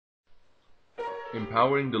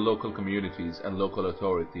Empowering the local communities and local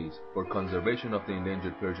authorities for conservation of the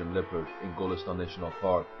endangered Persian leopard in Golestan National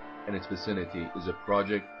Park and its vicinity is a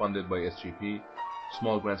project funded by SGP,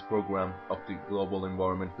 Small Grants Program of the Global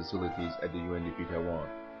Environment Facilities at the UNDP Taiwan.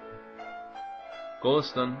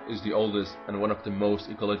 Golestan is the oldest and one of the most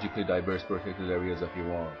ecologically diverse protected areas of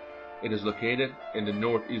Iran. It is located in the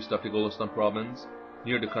northeast of the Golestan province,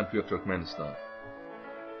 near the country of Turkmenistan.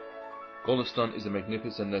 Golestan is a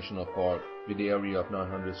magnificent national park with the area of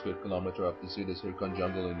 900 square kilometers of deciduous Hirkan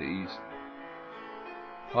jungle in the east,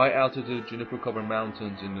 high-altitude juniper-covered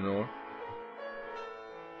mountains in the north,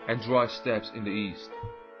 and dry steppes in the east.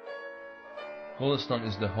 Golestan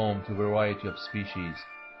is the home to a variety of species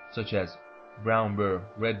such as brown bear,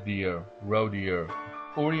 red deer, roe deer,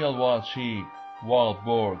 oriental wild sheep, wild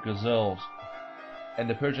boar, gazelles, and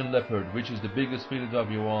the Persian leopard, which is the biggest felid of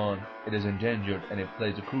Iran. It is endangered and it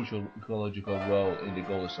plays a crucial ecological role in the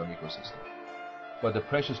Golestan ecosystem. But the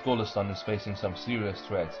precious Golestan is facing some serious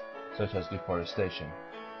threats, such as deforestation.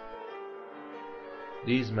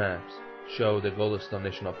 These maps show the Golestan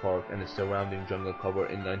National Park and its surrounding jungle cover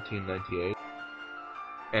in 1998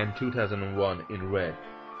 and 2001 in red,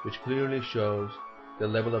 which clearly shows the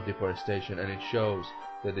level of deforestation, and it shows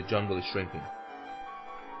that the jungle is shrinking.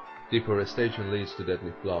 Deforestation leads to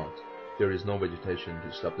deadly floods. There is no vegetation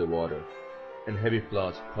to stop the water, and heavy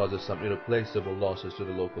floods causes some irreplaceable losses to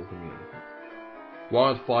the local community.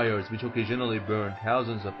 Wildfires, which occasionally burn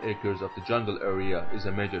thousands of acres of the jungle area, is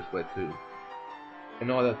a major threat too.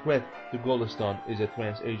 Another threat to Golestan is a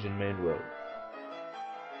Trans-Asian main road.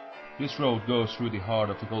 This road goes through the heart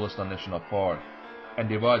of the Golestan National Park and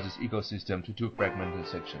divides its ecosystem to two fragmented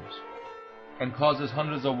sections, and causes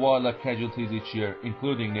hundreds of wildlife casualties each year,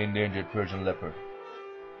 including the endangered Persian leopard.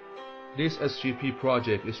 This SGP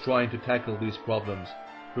project is trying to tackle these problems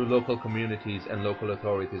through local communities and local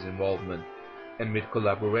authorities' involvement, and with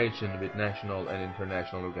collaboration with national and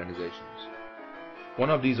international organizations. One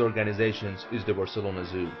of these organizations is the Barcelona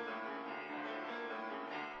Zoo.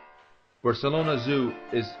 Barcelona Zoo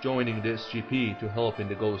is joining the SGP to help in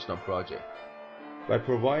the Golestan project by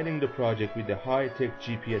providing the project with the high-tech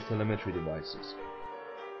GPS telemetry devices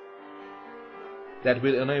that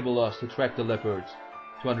will enable us to track the leopards,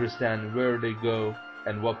 to understand where they go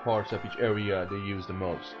and what parts of each area they use the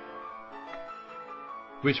most,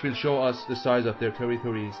 which will show us the size of their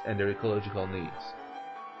territories and their ecological needs.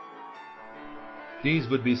 These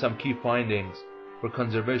would be some key findings for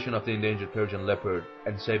conservation of the endangered Persian leopard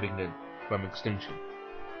and saving it from extinction.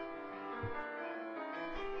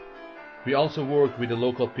 We also work with the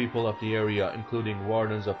local people of the area, including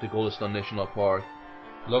wardens of the Golestan National Park,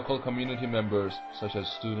 local community members such as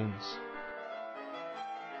students,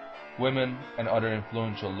 women, and other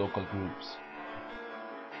influential local groups,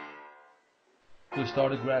 to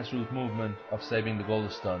start a grassroots movement of saving the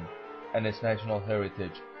Golestan and its national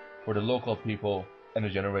heritage for the local people and the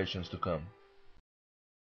generations to come.